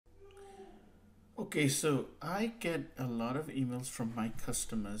Okay, so I get a lot of emails from my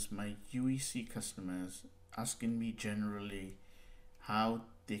customers, my UEC customers, asking me generally how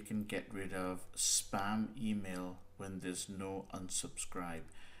they can get rid of spam email when there's no unsubscribe.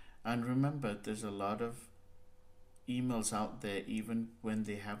 And remember, there's a lot of emails out there, even when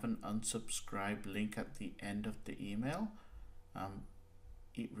they have an unsubscribe link at the end of the email, um,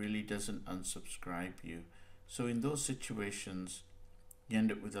 it really doesn't unsubscribe you. So in those situations, you end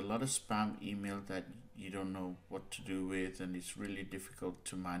up with a lot of spam email that you don't know what to do with, and it's really difficult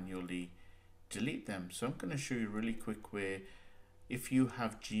to manually delete them. So I'm going to show you a really quick way if you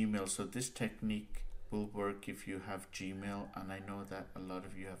have Gmail. So this technique will work if you have Gmail, and I know that a lot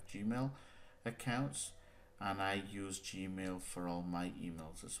of you have Gmail accounts, and I use Gmail for all my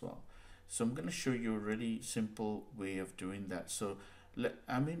emails as well. So I'm going to show you a really simple way of doing that. So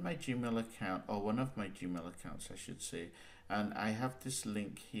I'm in my Gmail account, or one of my Gmail accounts I should say, and I have this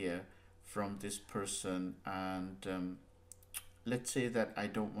link here from this person, and let's say that I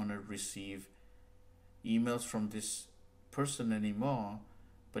don't want to receive emails from this person anymore,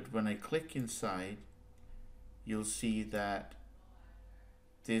 but when I click inside, you'll see that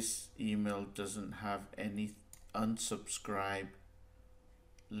this email doesn't have any unsubscribe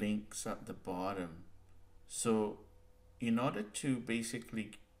links at the bottom. So in order to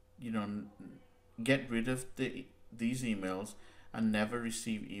basically, get rid of these emails and never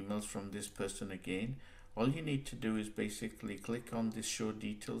receive emails from this person again, all you need to do is basically click on this show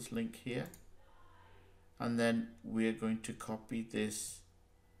details link here, and then we're going to copy this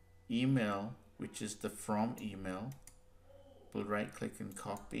email, which is the from email. We'll right click and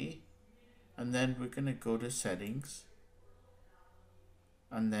copy, and then we're going to go to settings,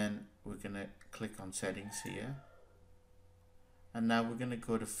 and then we're going to click on settings here, and now we're going to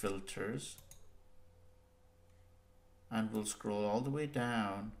go to filters, and we'll scroll all the way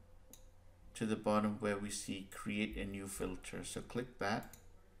down to the bottom where we see create a new filter. So click that,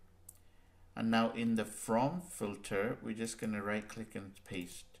 and now in the from filter we're just going to right click and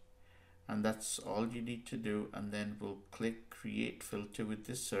paste, and that's all you need to do. And then we'll click create filter with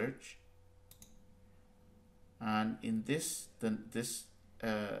this search, and in this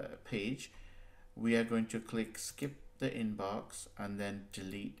page we are going to click skip the inbox and then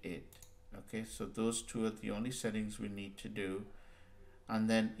delete it. Okay, so those two are the only settings we need to do, and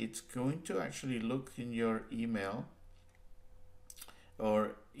then it's going to actually look in your email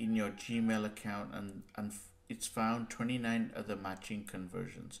or in your Gmail account, and it's found 29 other matching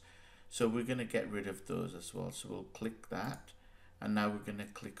conversions. So we're going to get rid of those as well. So we'll click that, and now we're going to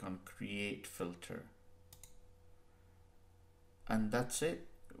click on create filter, and that's it,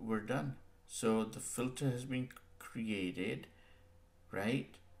 we're done. So the filter has been created,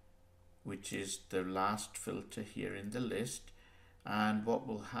 right, which is the last filter here in the list. And what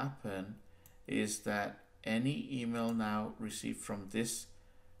will happen is that any email now received from this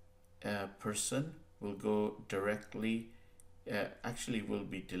person will go directly, actually will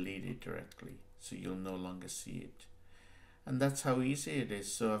be deleted directly, so you'll no longer see it. And that's how easy it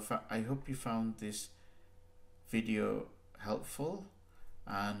is. So I hope you found this video helpful,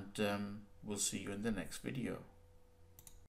 and we'll see you in the next video.